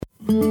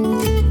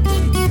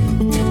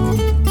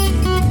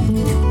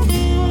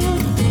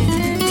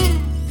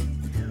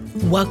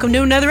Welcome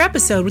to another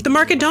episode with the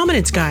Market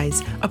Dominance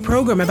Guys, a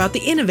program about the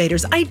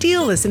innovators,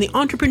 idealists, and the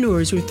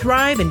entrepreneurs who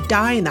thrive and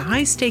die in the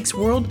high-stakes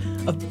world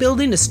of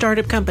building a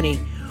startup company.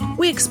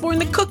 We explore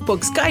the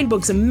cookbooks,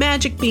 guidebooks, and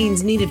magic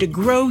beans needed to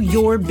grow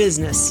your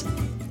business.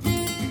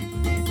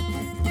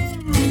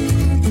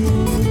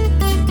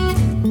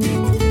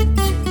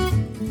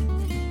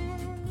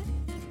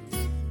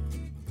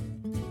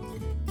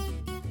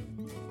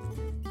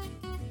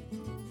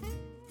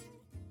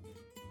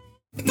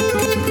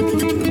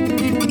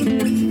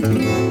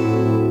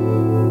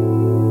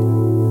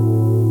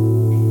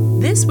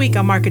 This week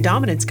on Market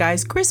Dominance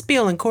Guys, Chris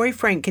Beall and Corey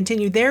Frank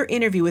continue their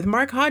interview with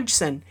Mark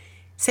Hodgson,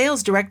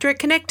 Sales Director at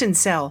Connect and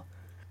Sell.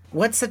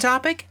 What's the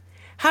topic?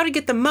 How to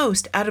get the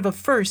most out of a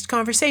first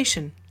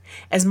conversation.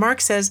 As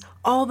Mark says,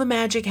 all the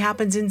magic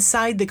happens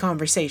inside the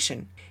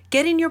conversation,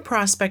 getting your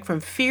prospect from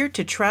fear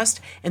to trust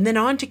and then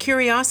on to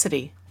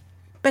curiosity.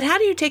 But how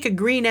do you take a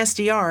green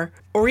SDR,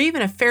 or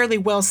even a fairly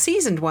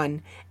well-seasoned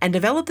one, and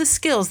develop the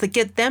skills that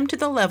get them to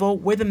the level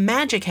where the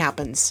magic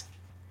happens?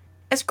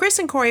 As Chris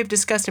and Corey have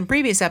discussed in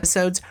previous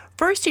episodes,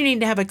 first you need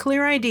to have a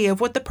clear idea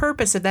of what the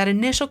purpose of that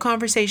initial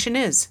conversation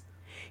is.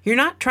 You're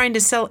not trying to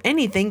sell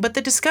anything but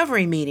the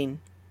discovery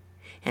meeting.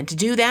 And to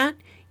do that,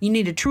 you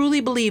need to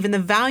truly believe in the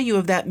value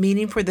of that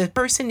meeting for the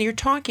person you're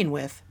talking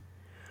with.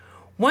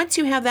 Once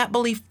you have that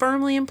belief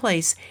firmly in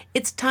place,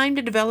 it's time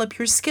to develop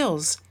your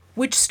skills,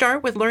 which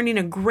start with learning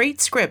a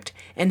great script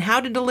and how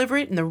to deliver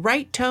it in the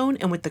right tone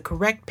and with the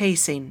correct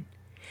pacing.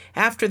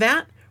 After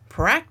that,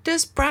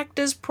 practice,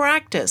 practice,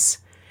 practice.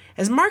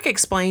 As Mark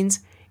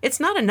explains, it's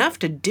not enough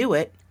to do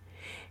it.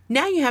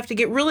 Now you have to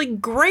get really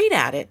great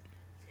at it.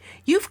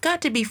 You've got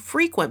to be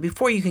frequent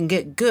before you can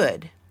get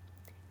good.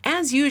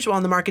 As usual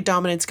on the Market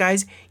Dominance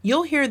Guys,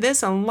 you'll hear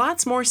this and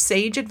lots more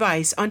sage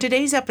advice on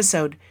today's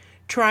episode.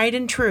 Tried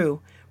and true.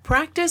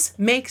 Practice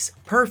makes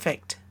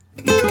perfect.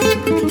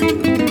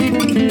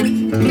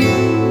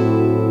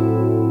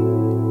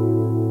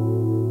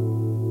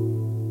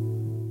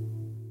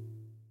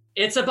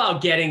 It's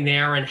about getting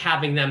there and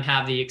having them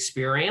have the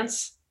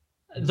experience.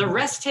 The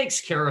rest takes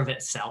care of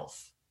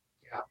itself.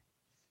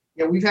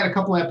 Yeah, we've had a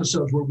couple of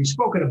episodes where we've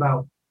spoken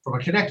about, from a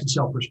Connect and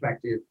Sell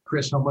perspective,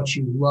 Chris, how much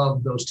you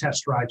love those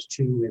test drives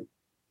too,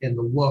 and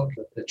the look,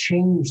 the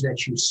change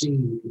that you see,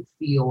 you can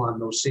feel on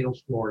those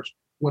sales floors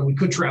when we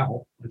could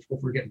travel. If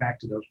we're getting back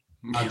to those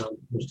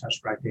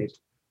test drive days.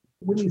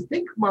 When you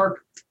think,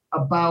 Mark,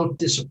 about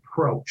this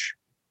approach,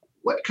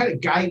 what kind of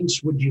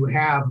guidance would you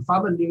have if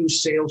I'm a new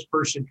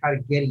salesperson kind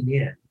of getting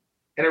in?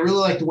 And I really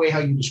like the way how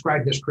you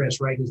described this, Chris,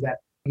 right? Is that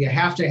you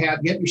have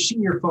your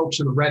senior folks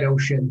in the red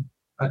ocean,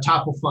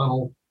 top of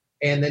funnel,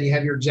 and then you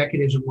have your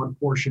executives in one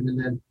portion, and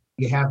then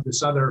you have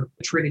this other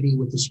trinity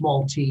with the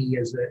small t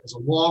as a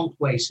long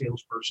play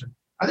salesperson.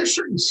 Are there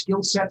certain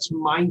skill sets,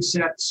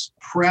 mindsets,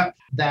 prep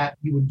that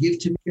you would give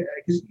to me?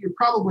 Because you're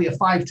probably a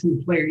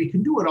 5-tool player. You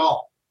can do it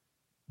all.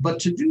 But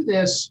to do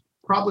this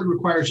probably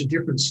requires a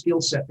different skill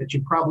set that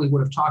you probably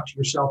would have talked to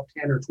yourself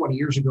 10 or 20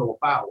 years ago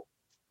about.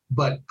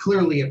 But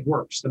clearly it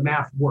works. The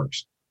math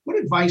works. What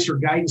advice or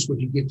guidance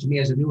would you give to me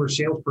as a newer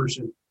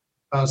salesperson,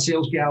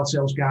 sales gal,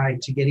 sales guy,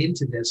 to get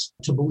into this,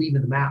 to believe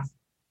in the math?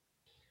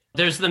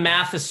 There's the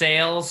math of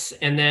sales,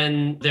 and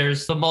then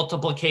there's the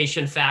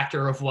multiplication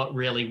factor of what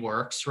really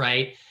works,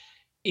 right?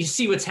 You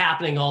see what's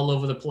happening all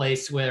over the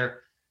place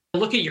where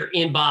look at your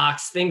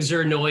inbox, things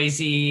are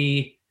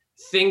noisy,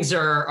 things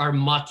are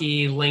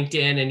mucky,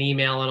 LinkedIn and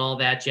email and all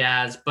that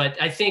jazz.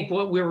 But I think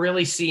what we're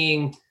really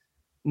seeing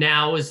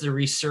now is the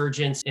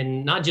resurgence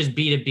in not just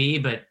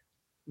B2B, but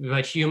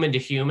human to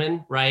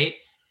human, right?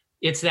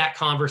 It's that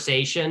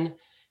conversation.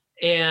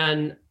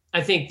 And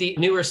I think the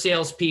newer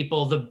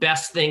salespeople, the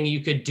best thing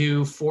you could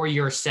do for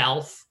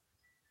yourself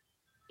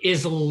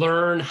is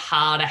learn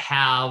how to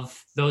have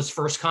those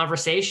first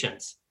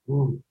conversations,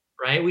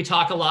 right? We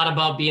talk a lot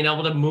about being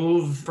able to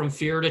move from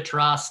fear to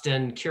trust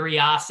and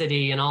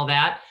curiosity and all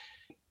that.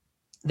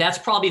 That's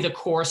probably the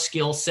core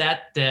skill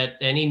set that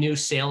any new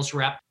sales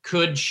rep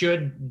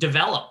should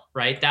develop,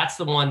 right? That's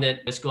the one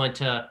that is going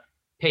to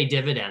pay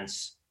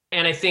dividends.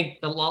 And I think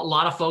a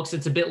lot of folks,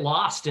 it's a bit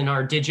lost in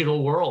our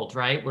digital world,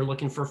 right? We're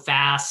looking for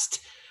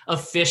fast,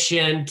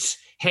 efficient,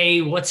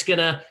 hey, what's going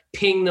to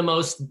ping the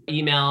most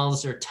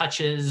emails or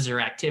touches or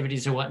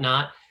activities or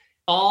whatnot?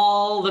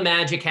 All the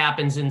magic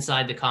happens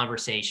inside the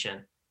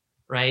conversation,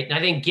 right? And I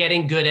think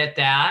getting good at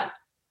that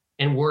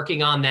and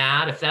working on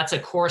that, if that's a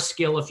core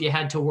skill, if you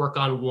had to work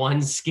on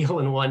one skill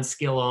and one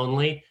skill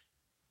only,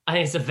 I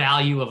think it's the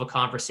value of a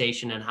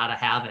conversation and how to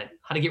have it,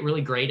 how to get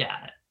really great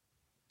at it.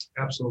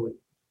 Absolutely.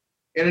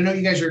 And I know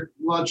you guys are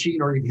launching,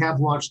 or you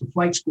have launched, the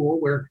Flight School,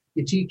 where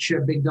you teach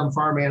big dumb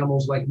farm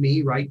animals like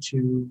me, right,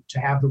 to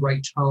have the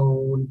right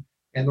tone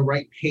and the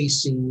right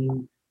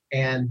pacing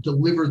and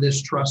deliver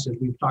this trust, as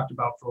we've talked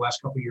about for the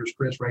last couple of years,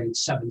 Chris, right, in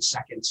 7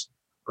 seconds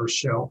or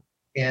so.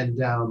 And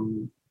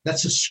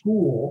that's a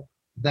school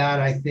that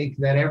I think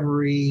that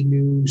every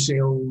new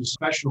sales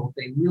professional, if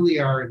they really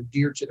are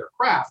endeared to their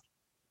craft,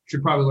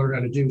 should probably learn how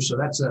to do. So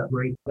that's a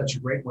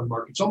great one,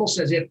 Mark. It's almost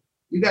as if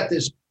you got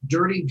this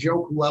dirty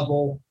joke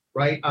level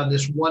right, on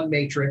this one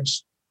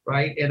matrix,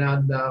 right? And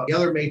on the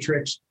other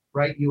matrix,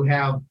 right, you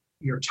have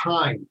your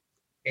time.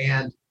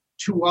 And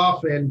too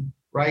often,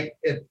 right,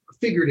 at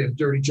figurative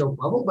dirty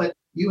joke level, but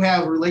you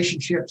have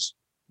relationships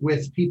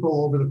with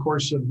people over the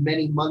course of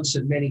many months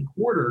and many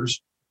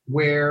quarters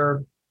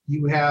where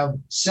you have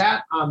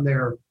sat on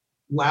their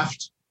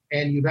left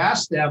and you've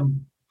asked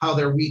them how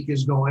their week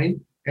is going,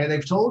 and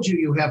they've told you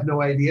you have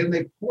no idea, and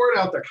they've poured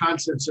out the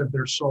contents of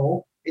their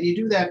soul, and you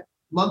do that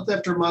month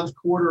after month,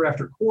 quarter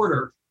after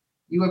quarter.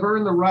 You have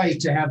earned the right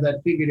to have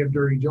that figurative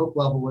dirty joke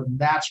level, and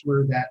that's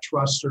where that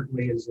trust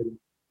certainly is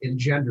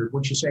engendered.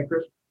 Wouldn't you say,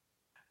 Chris?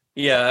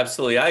 Yeah,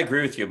 absolutely. I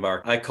agree with you,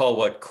 Mark. I call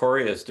what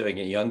Corey is doing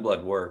at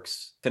Youngblood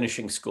Works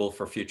finishing school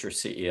for future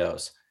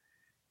CEOs.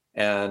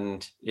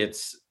 And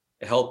it's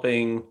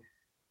helping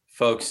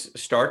folks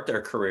start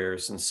their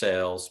careers in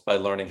sales by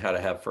learning how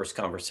to have first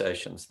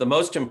conversations. The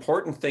most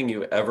important thing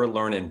you ever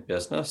learn in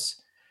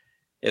business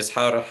is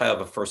how to have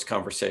a first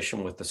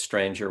conversation with a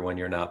stranger when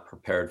you're not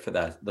prepared for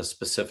that, the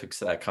specifics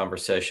of that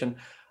conversation.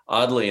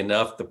 Oddly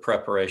enough, the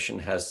preparation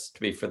has to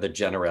be for the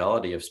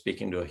generality of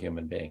speaking to a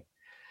human being.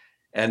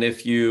 And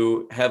if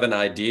you have an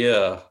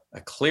idea,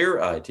 a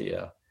clear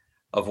idea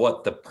of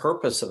what the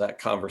purpose of that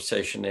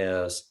conversation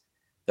is,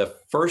 the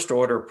first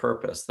order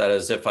purpose, that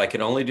is, if I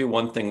could only do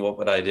one thing, what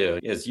would I do?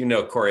 As you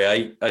know,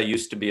 Corey, I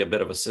used to be a bit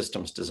of a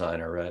systems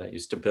designer, right? I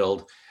used to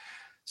build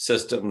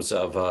systems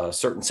of a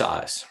certain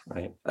size,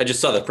 right? I just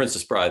saw The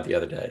Princess Bride the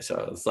other day.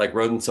 So it's like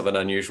rodents of an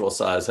unusual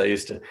size. I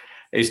used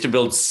to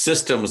build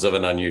systems of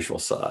an unusual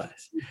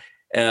size.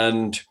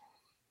 And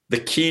the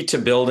key to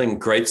building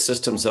great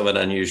systems of an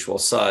unusual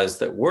size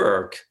that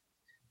work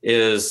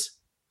is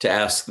to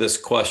ask this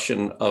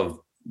question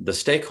of the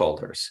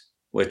stakeholders,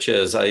 which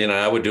is,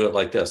 I would do it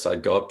like this.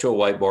 I'd go up to a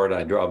whiteboard and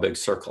I'd draw a big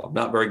circle. I'm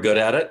not very good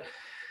at it,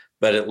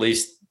 but at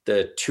least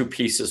the two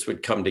pieces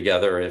would come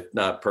together. If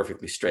not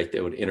perfectly straight, they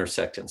would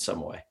intersect in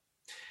some way.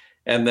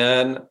 And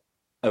then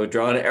I would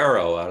draw an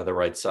arrow out of the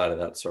right side of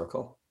that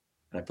circle.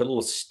 And I put a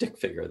little stick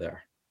figure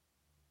there.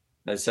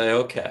 And I'd say,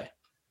 okay,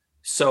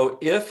 so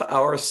if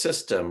our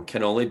system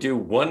can only do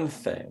one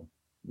thing,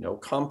 no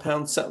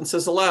compound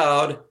sentences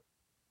allowed,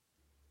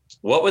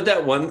 what would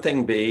that one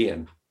thing be?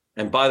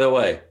 And by the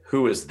way,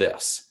 who is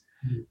this?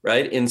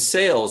 Right? In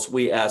sales,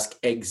 we ask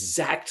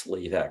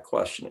exactly that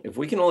question. If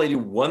we can only do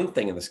one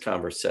thing in this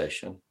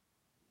conversation,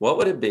 what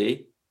would it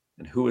be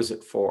and who is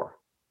it for?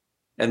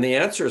 And the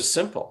answer is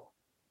simple.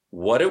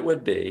 What it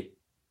would be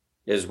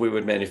is we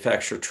would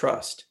manufacture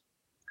trust,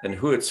 and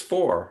who it's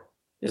for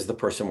is the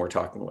person we're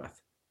talking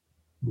with.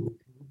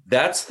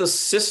 That's the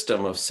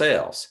system of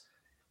sales.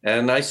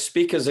 And I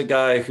speak as a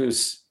guy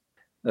who's,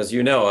 as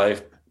you know,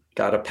 I've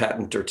got a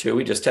patent or two.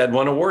 We just had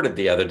one awarded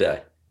the other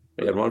day.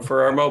 We had one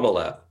for our mobile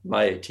app,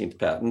 my 18th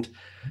patent.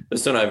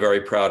 This one I'm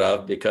very proud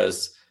of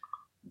because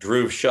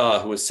Dhruv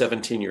Shah, who was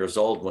 17 years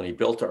old when he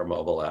built our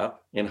mobile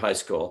app in high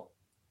school,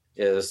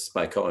 is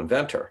my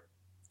co-inventor.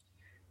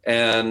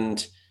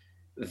 And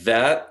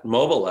that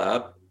mobile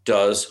app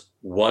does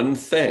one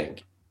thing.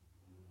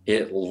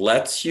 It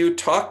lets you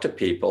talk to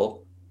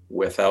people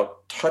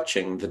without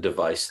touching the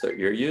device that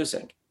you're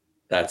using.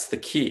 That's the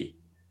key.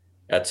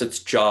 That's its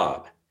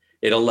job.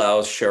 It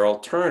allows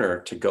Cheryl Turner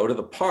to go to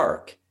the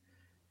park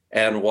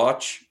and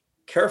watch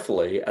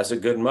carefully, as a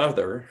good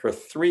mother, her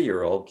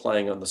 3-year-old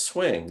playing on the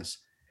swings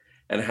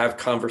and have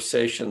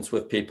conversations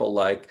with people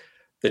like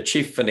the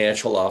chief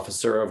financial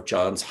officer of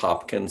Johns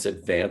Hopkins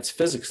Advanced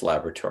Physics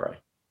Laboratory.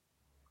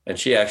 And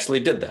she actually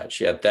did that.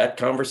 She had that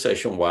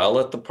conversation while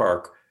at the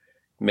park,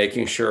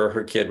 making sure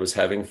her kid was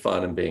having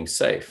fun and being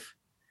safe.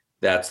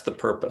 That's the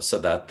purpose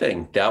of that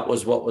thing. That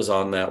was what was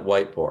on that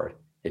whiteboard.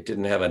 It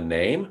didn't have a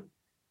name.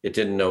 It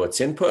didn't know its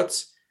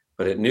inputs,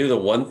 but it knew the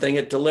one thing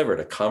it delivered,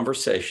 a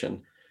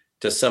conversation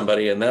to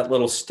somebody. And that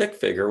little stick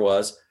figure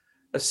was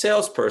a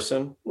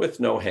salesperson with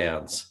no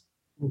hands.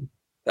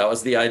 That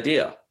was the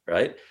idea,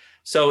 right?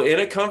 So in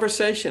a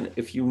conversation,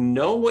 if you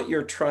know what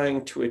you're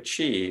trying to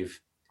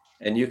achieve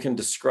and you can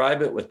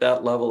describe it with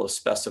that level of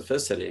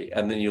specificity,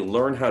 and then you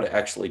learn how to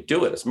actually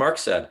do it. As Mark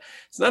said,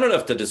 it's not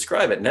enough to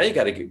describe it. Now you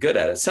got to get good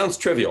at it. It sounds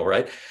trivial,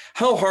 right?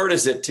 How hard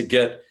is it to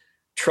get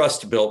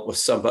trust built with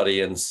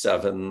somebody in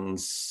 7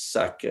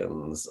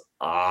 seconds?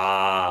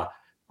 How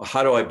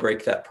do I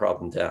break that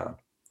problem down?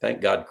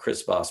 Thank God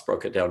Chris Voss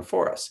broke it down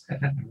for us.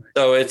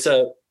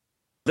 So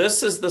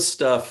this is the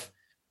stuff,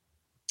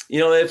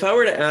 if I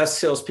were to ask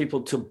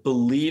salespeople to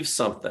believe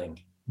something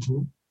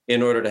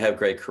in order to have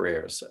great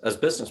careers as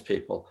business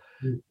people,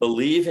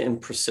 believe in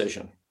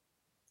precision.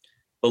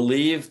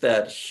 Believe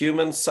that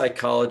human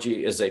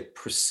psychology is a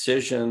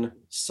precision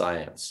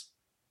science.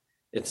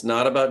 It's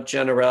not about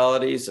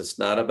generalities. It's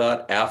not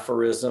about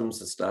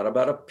aphorisms. It's not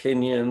about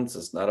opinions.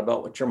 It's not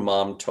about what your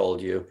mom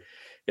told you.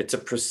 It's a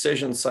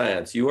precision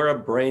science. You are a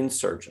brain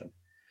surgeon.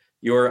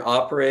 You are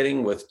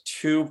operating with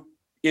 2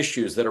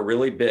 issues that are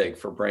really big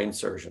for brain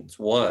surgeons.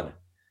 One,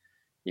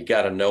 you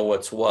got to know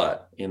what's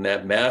what. In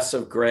that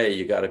massive gray,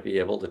 you got to be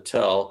able to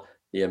tell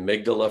the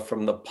amygdala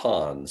from the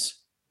pons,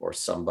 or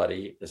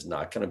somebody is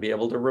not going to be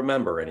able to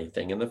remember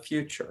anything in the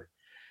future.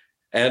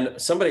 And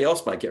somebody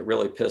else might get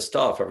really pissed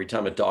off every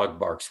time a dog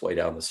barks way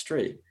down the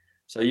street.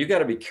 So you got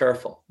to be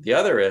careful. The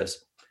other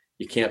is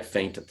you can't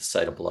faint at the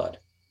sight of blood.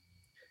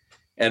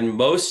 And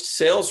most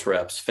sales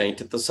reps faint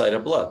at the sight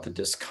of blood. The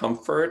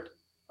discomfort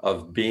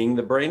of being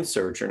the brain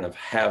surgeon, of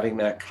having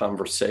that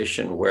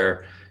conversation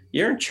where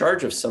you're in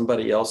charge of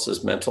somebody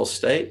else's mental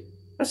state,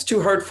 that's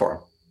too hard for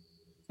them.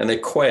 And they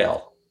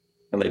quail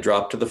and they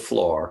drop to the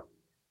floor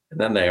and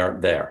then they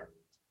aren't there.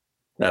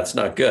 That's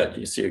not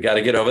good. So you got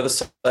to get over the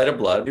sight of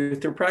blood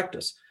through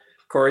practice.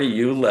 Corey,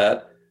 you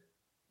let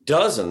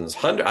dozens,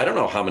 hundreds, I don't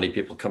know how many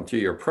people come through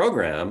your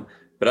program,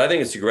 but I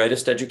think it's the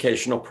greatest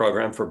educational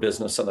program for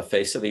business on the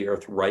face of the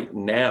earth right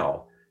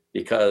now,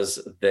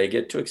 because they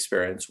get to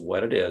experience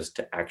what it is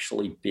to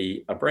actually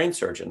be a brain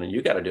surgeon. And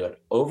you got to do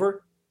it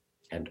over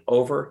and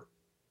over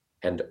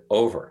and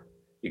over.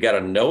 You got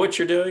to know what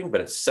you're doing,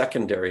 but it's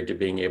secondary to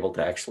being able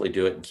to actually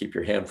do it and keep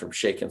your hand from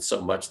shaking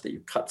so much that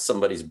you cut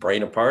somebody's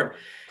brain apart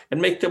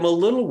and make them a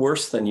little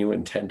worse than you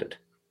intended.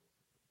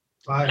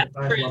 I love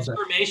that.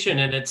 Transformation,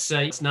 and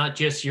it's not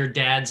just your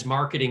dad's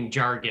marketing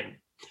jargon.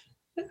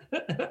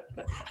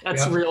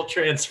 That's real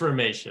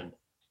transformation.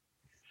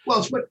 Well,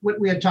 it's what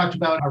we had talked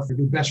about. Our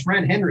new best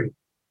friend, Henry,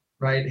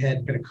 right,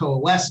 had kind of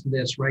coalesced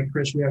this, right,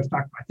 Chris? We always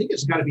talked about, I think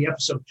it's got to be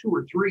episode 2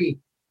 or 3,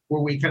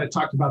 where we kind of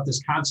talked about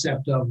this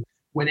concept of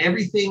when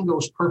everything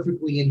goes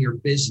perfectly in your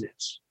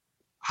business,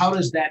 how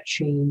does that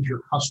change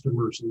your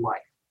customer's life?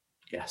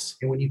 Yes.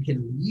 And when you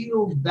can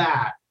yield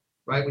that,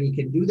 right, when you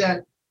can do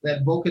that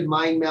Vulcan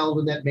mind meld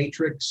and that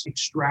matrix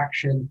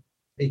extraction,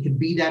 it can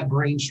be that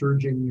brain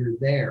surgeon, you're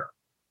there.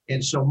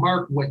 And so,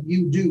 Mark, what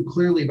you do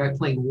clearly by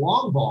playing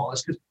long ball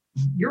is because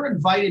you're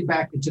invited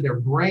back into their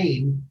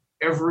brain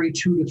every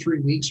 2 to 3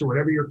 weeks or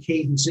whatever your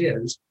cadence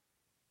is,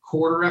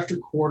 quarter after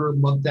quarter,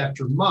 month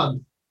after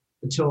month,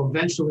 until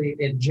eventually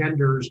it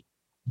engenders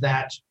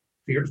that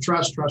fear to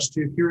trust, trust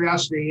to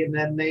curiosity, and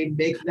then they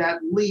make that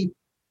leap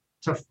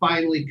to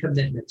finally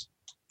commitment.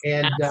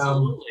 And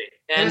absolutely.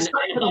 And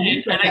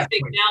I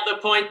think now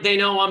the point, they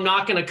know I'm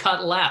not going to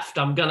cut left.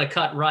 I'm going to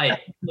cut right.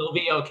 It'll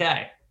be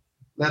okay.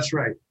 That's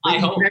right.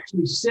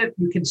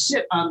 You can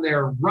sit on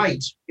their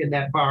right in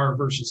that bar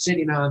versus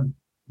sitting on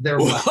their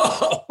left.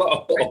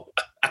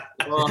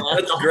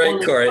 That's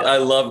great, Corey. I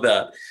love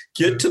that.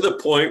 Get to the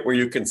point where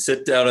you can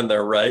sit down on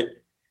their right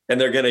and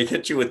they're going to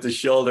hit you with the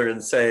shoulder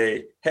and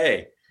say,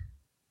 hey,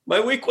 my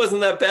week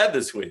wasn't that bad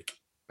this week.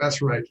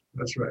 That's right.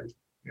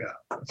 Yeah,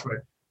 that's right.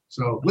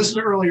 So listen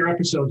to earlier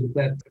episodes if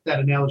that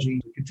analogy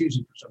is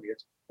confusing for some of you.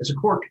 It's a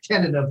core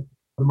tenet of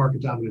the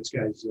Market Dominance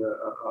guys'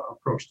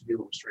 approach to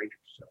dealing with strangers.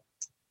 So.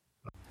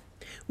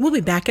 We'll be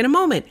back in a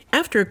moment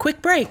after a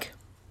quick break.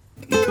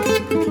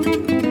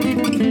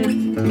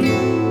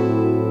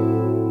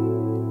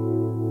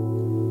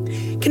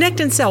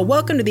 Connect and Sell,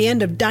 welcome to the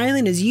end of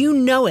dialing as you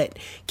know it.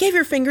 Give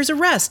your fingers a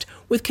rest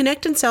with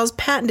Connect and Sell's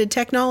patented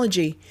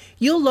technology.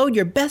 You'll load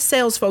your best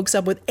sales folks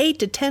up with 8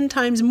 to 10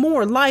 times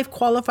more live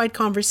qualified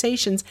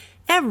conversations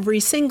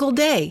every single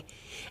day.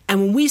 And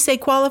when we say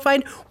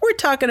qualified, we're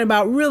talking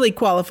about really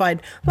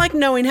qualified, like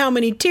knowing how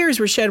many tears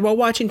were shed while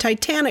watching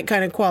Titanic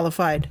kind of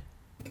qualified.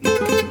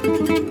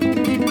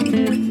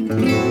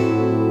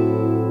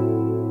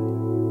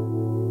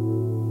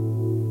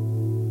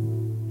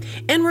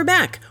 And we're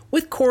back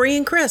with Corey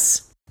and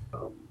Chris.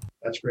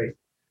 That's great.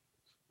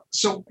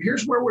 So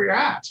here's where we're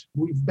at.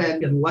 We've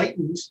been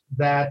enlightened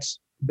that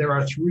there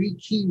are 3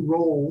 key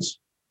roles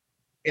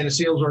in a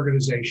sales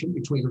organization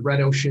between the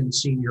red ocean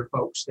senior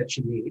folks that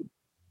you need,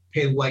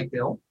 pay the light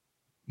bill.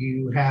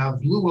 You have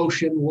blue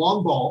ocean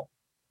long ball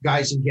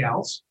guys and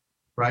gals,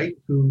 right,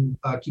 who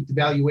keep the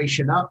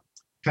valuation up,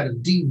 kind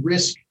of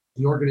de-risk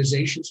the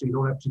organization so you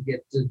don't have to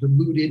get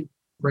diluted,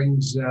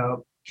 brings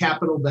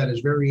capital that is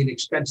very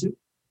inexpensive.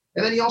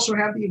 And then you also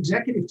have the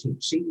executive team,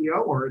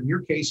 CEO, or in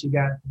your case, you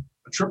got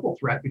a triple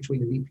threat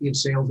between the VP of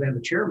sales and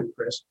the chairman,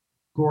 Chris,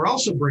 who are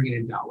also bringing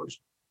in dollars.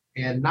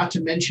 And not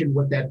to mention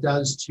what that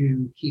does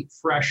to keep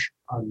fresh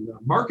on the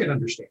market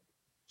understanding.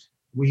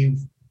 We've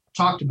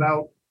talked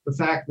about the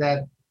fact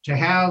that to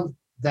have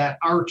that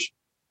art,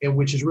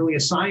 which is really a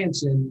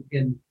science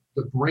in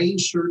the brain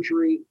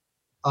surgery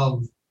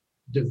of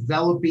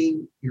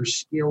developing your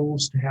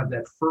skills to have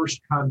that first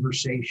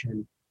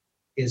conversation,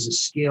 is a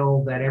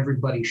skill that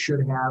everybody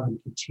should have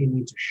and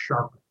continue to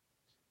sharpen.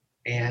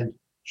 And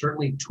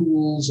certainly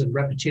tools and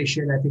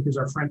repetition, I think as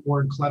our friend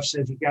Warren Clough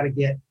says, you got to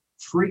get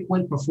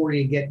frequent before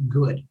you get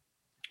good.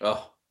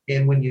 Oh.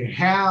 And when you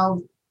have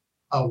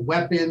a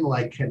weapon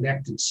like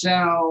Connect and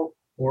Sell,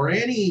 or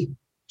any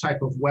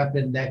type of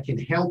weapon that can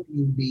help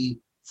you be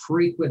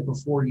frequent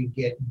before you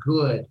get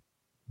good,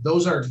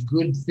 those are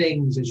good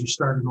things as you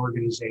start an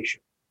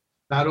organization.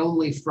 Not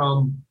only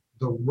from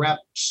the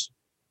reps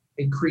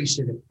increase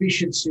in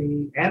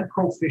efficiency and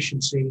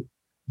proficiency,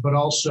 but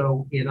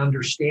also in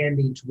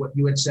understanding to what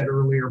you had said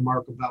earlier,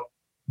 Mark, about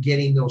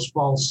getting those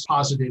false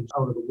positives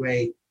out of the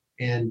way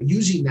and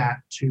using that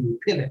to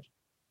pivot.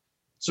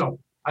 So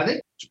I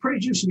think it's a pretty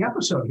juicy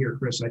episode here,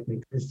 Chris, I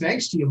think. And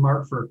thanks to you,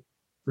 Mark, for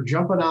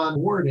jumping on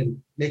board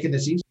and making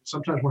this easy.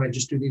 Sometimes when I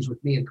just do these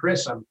with me and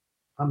Chris, I'm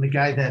I'm the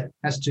guy that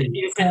has to.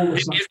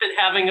 Isn't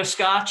having a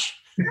scotch?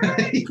 Yeah,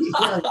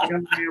 I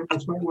got my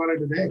sweat water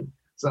today.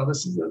 So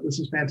this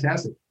is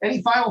fantastic.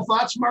 Any final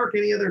thoughts, Mark?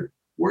 Any other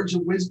words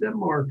of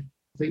wisdom or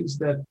things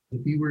that the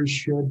viewers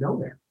should know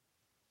there?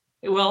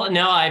 Well,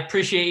 no, I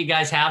appreciate you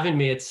guys having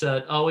me. It's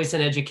always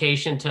an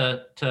education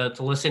to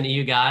listen to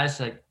you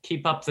guys.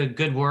 Keep up the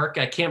good work.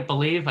 I can't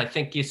believe, I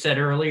think you said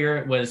earlier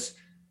it was,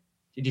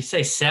 did you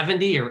say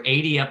 70 or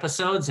 80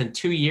 episodes in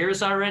 2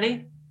 years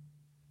already?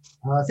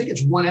 I think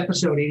it's one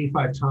episode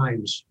 85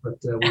 times, but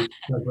we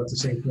talk about the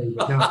same thing.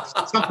 But no,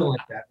 something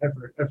like that. I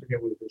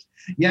forget what it is.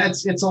 Yeah,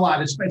 it's a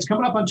lot. It's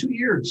coming up on 2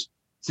 years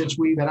since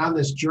we've been on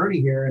this journey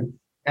here.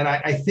 And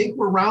I think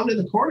we're rounding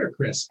the corner,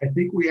 Chris. I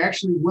think we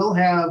actually will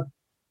have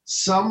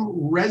some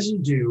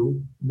residue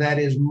that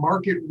is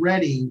market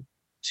ready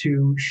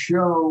to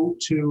show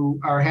to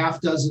our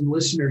half dozen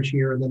listeners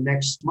here in the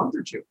next month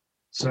or two.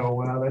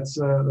 So that's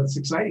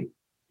exciting.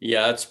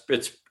 Yeah,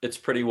 it's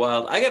pretty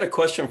wild. I got a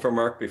question for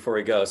Mark before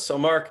we go. So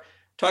Mark,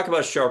 talk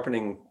about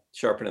sharpening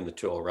the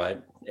tool,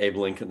 right? Abe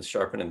Lincoln's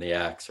sharpening the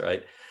axe,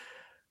 right?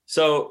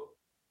 So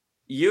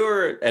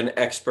you're an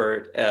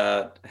expert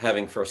at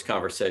having first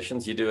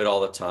conversations. You do it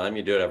all the time.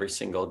 You do it every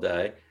single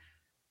day.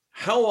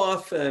 How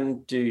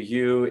often do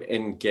you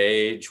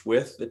engage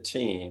with the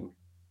team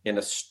in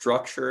a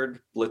structured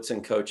blitz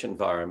and coach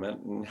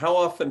environment? And how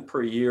often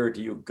per year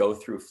do you go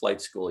through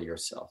flight school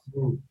yourself?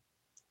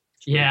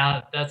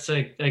 Yeah, that's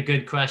a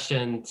good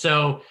question.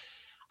 So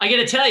I got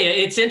to tell you,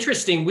 it's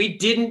interesting. We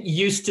didn't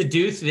used to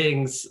do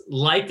things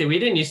like that. We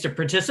didn't used to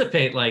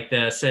participate like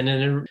this.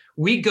 And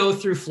we go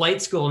through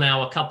flight school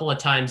now a couple of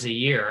times a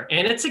year.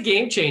 And it's a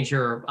game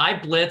changer. I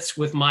blitz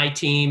with my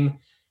team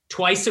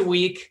twice a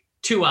week,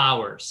 2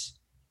 hours.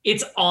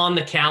 It's on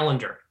the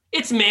calendar.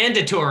 It's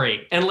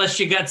mandatory unless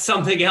you got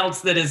something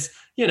else that is,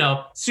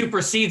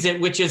 supersedes it,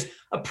 which is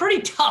a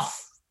pretty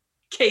tough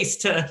case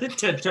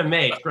to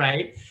make,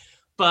 right?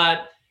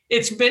 But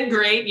it's been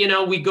great.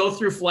 We go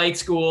through flight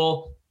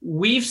school.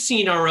 We've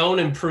seen our own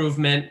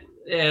improvement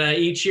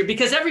each year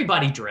because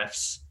everybody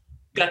drifts.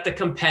 Got the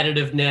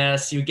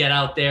competitiveness. You get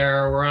out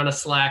there. We're on a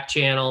Slack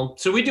channel.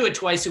 So we do it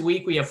twice a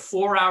week. We have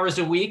 4 hours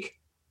a week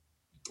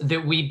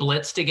that we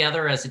blitz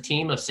together as a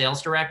team of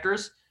sales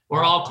directors.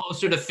 We're all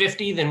closer to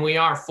 50 than we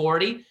are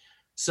 40.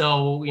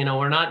 So,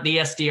 we're not the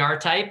SDR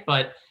type,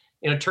 but,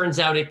 it turns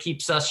out it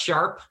keeps us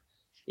sharp,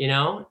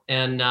 and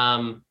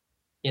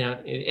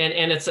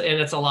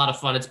it's a lot of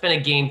fun. It's been a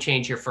game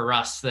changer for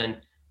us than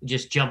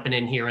just jumping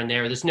in here and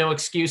there. There's no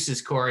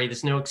excuses, Corey.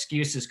 There's no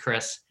excuses,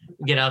 Chris.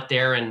 Get out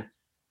there and,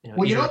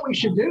 what we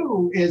should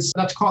do is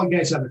not to call you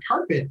guys on the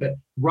carpet, but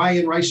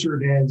Ryan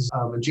Reisert has,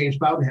 and James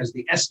Bowden has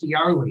the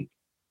SDR League,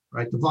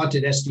 right? The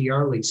vaunted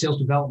SDR League, Sales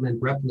Development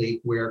Rep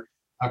League, where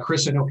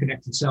Chris, I know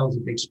Connected Sell is a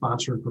big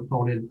sponsor and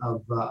proponent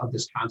of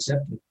this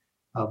concept,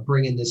 of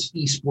bringing this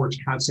esports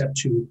concept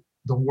to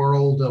the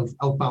world of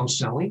outbound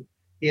selling.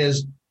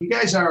 Is you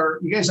guys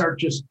aren't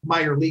just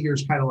minor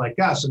leaguers, kind of like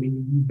us. I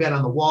mean, you've been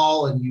on the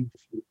wall and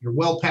you're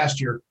well past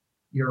your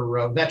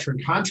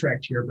veteran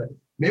contract here, but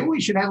maybe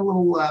we should have a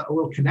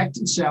little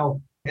Connected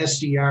Sell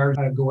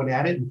SDR going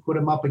at it and put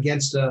them up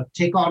against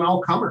take on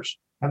all comers.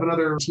 Have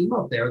another team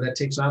up there that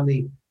takes on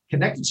the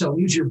Connected Sell.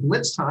 Use your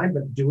blitz time,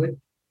 but do it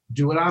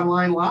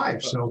online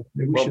live. So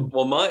maybe we should.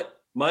 Well,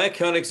 my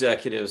account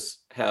executives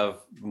have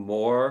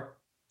more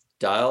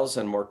dials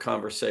and more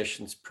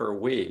conversations per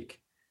week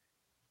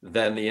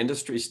than the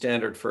industry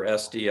standard for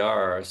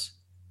SDRs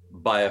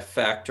by a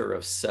factor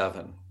of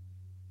 7.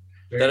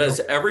 That is,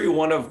 every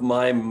one of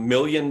my $1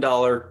 million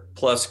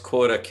plus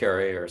quota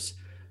carriers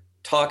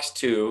talks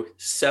to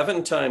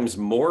 7 times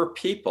more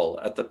people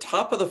at the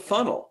top of the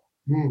funnel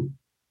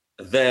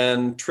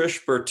than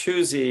Trish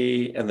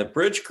Bertuzzi and the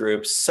Bridge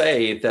Group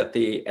say that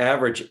the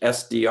average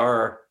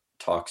SDR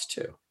talks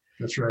to.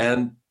 That's right.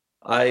 And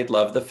I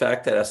love the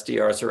fact that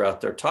SDRs are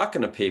out there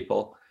talking to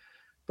people.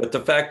 But the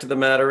fact of the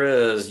matter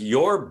is,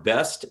 your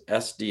best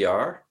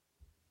SDR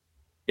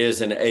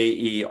is an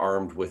AE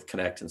armed with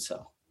Connect and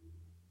Sell.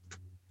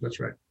 That's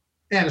right.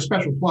 And a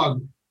special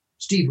plug,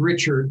 Steve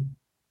Richard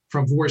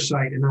from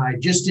Vorsight and I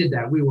just did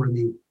that. We were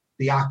in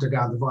the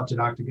Octagon, the vaunted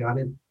Octagon,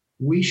 and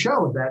we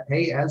showed that,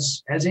 hey,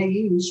 as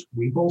AEs,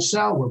 we both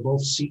sell. We're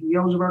both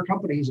CEOs of our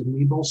companies, and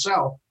we both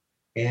sell.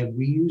 And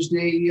we used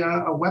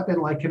a weapon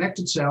like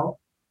Connected Sell.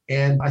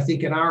 And I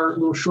think in our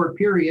little short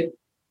period,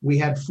 we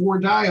had 4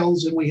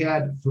 dials and we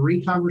had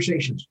 3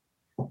 conversations.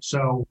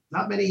 So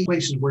not many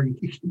places where you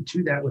can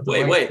do that with.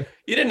 Wait,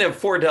 you didn't have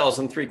 4 dials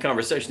and 3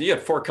 conversations. You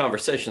had 4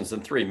 conversations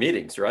and 3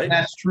 meetings, right?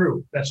 That's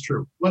true.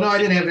 Well, no, I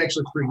didn't have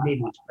actually 3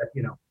 meetings, but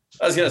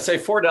I was going to say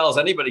 4 dials.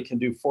 Anybody can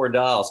do 4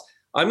 dials.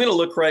 I'm going to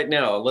look right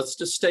now. Let's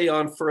just stay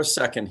on for a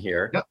second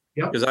here. Yep.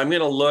 Because I'm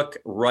going to look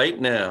right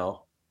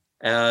now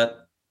at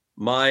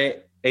my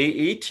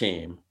AE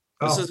team.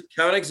 This is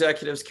account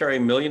executives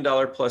carrying $1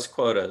 million plus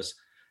quotas.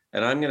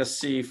 And I'm going to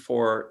see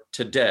for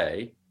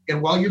today.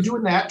 And while you're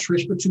doing that,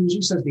 Trish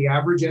Bertuzzi says the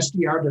average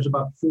SDR does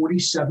about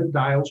 47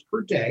 dials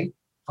per day.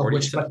 Of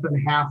which less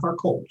than half are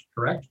cold,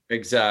 correct?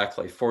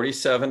 Exactly,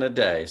 47 a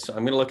day. So I'm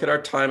going to look at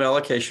our time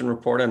allocation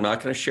report. I'm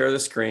not going to share the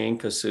screen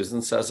because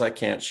Susan says I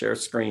can't share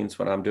screens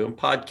when I'm doing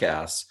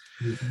podcasts.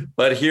 Mm-hmm.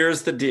 But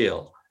here's the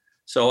deal.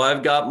 So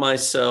I've got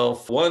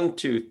myself 1,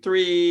 2,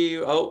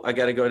 3. Oh, I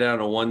got to go down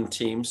to one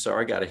team.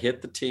 Sorry, I got to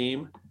hit the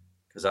team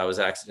because I was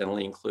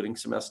accidentally including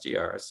some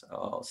SDRs.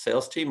 Oh,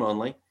 sales team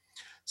only.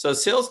 So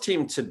sales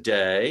team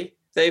today,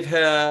 they've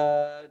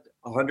had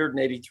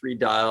 183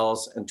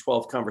 dials and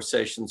 12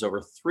 conversations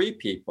over 3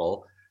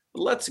 people.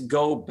 Let's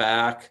go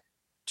back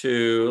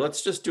to,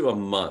 let's just do a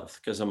month,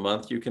 because a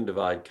month you can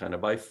divide kind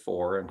of by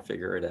 4 and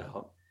figure it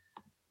out.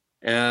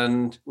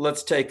 And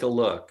let's take a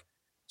look.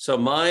 So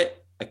my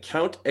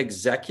account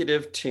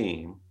executive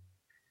team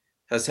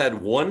has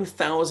had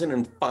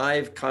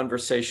 1,005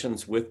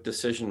 conversations with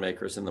decision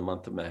makers in the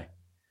month of May.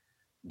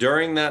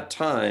 During that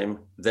time,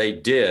 they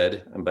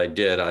did, and by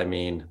did, I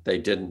mean they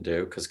didn't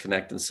do, because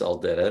Connect and Sell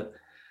did it,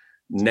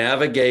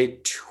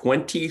 navigate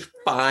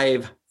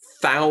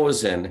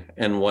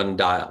 25,001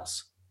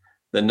 dials.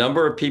 The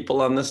number of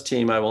people on this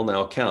team I will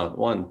now count: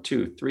 1,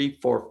 2, 3,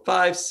 4,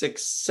 5,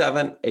 6,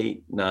 7,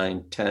 8,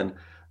 9, 10,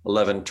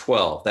 11,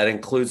 12. That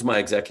includes my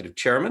executive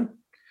chairman.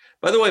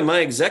 By the way, my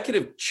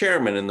executive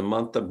chairman in the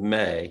month of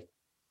May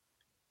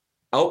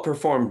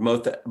outperformed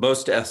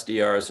most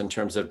SDRs in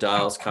terms of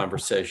dials,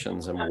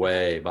 conversations, and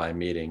way by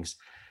meetings.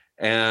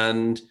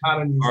 And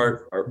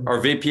our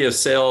VP of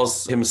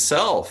sales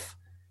himself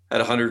had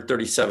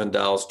 137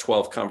 dials,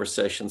 12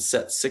 conversations,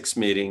 set 6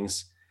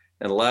 meetings.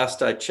 And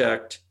last I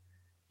checked,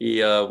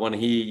 when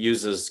he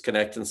uses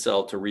Connect and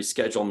Sell to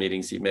reschedule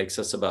meetings, he makes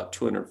us about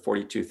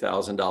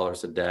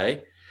 $242,000 a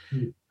day,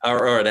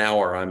 or an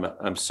hour,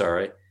 I'm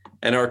sorry.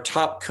 And our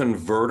top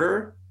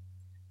converter,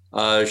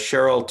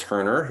 Cheryl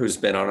Turner, who's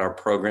been on our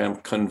program,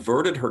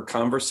 converted her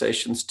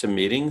conversations to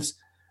meetings.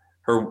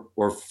 Her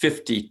were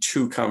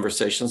 52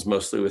 conversations,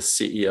 mostly with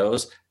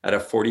CEOs, at a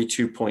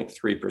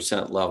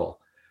 42.3%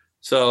 level.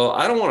 So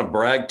I don't want to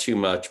brag too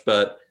much,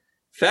 but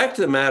fact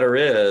of the matter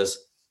is,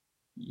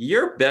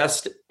 your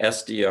best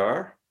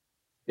SDR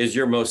is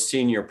your most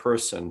senior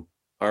person,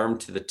 armed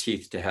to the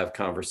teeth to have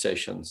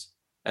conversations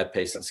at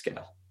pace and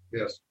scale.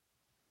 Yes,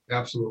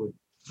 absolutely.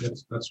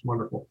 That's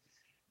wonderful.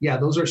 Yeah,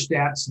 those are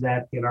stats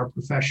that in our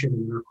profession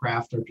and our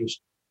craft are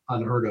just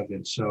unheard of.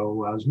 And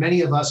so as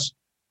many of us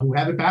who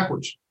have it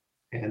backwards,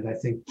 and I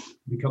think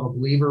become a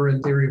believer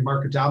in theory of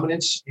market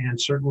dominance, and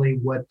certainly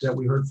what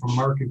we heard from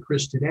Mark and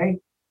Chris today,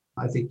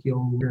 I think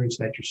you'll experience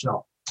that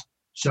yourself.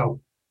 So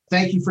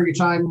thank you for your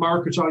time,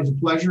 Mark. It's always a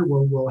pleasure.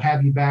 We'll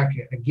have you back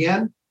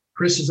again.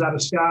 Chris is out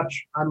of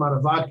scotch. I'm out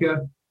of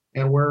vodka,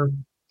 and we're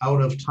out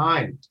of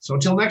time. So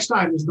until next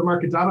time, this is the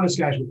Market Dominance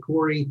Guys with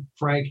Corey,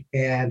 Frank,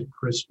 and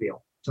Chris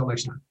Beal. Until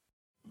next time.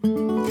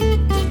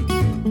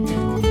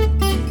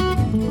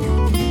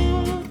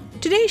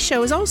 Today's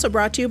show is also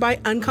brought to you by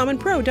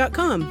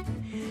UncommonPro.com.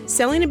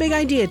 Selling a big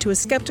idea to a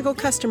skeptical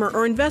customer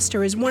or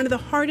investor is one of the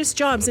hardest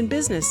jobs in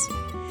business.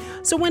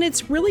 So when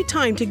it's really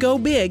time to go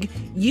big,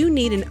 you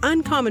need an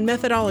uncommon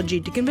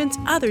methodology to convince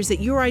others that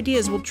your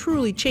ideas will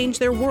truly change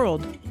their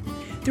world.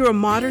 Through a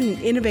modern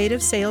and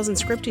innovative sales and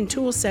scripting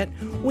tool set,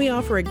 we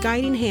offer a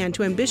guiding hand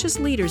to ambitious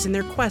leaders in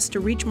their quest to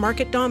reach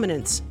market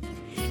dominance.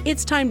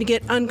 It's time to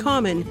get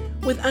uncommon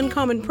with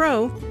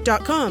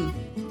UncommonPro.com.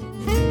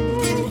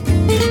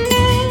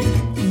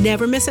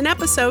 Never miss an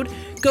episode.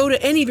 Go to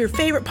any of your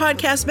favorite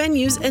podcast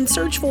venues and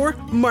search for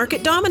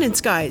Market Dominance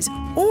Guys,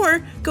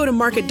 or go to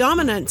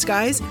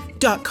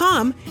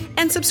marketdominanceguys.com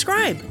and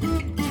subscribe.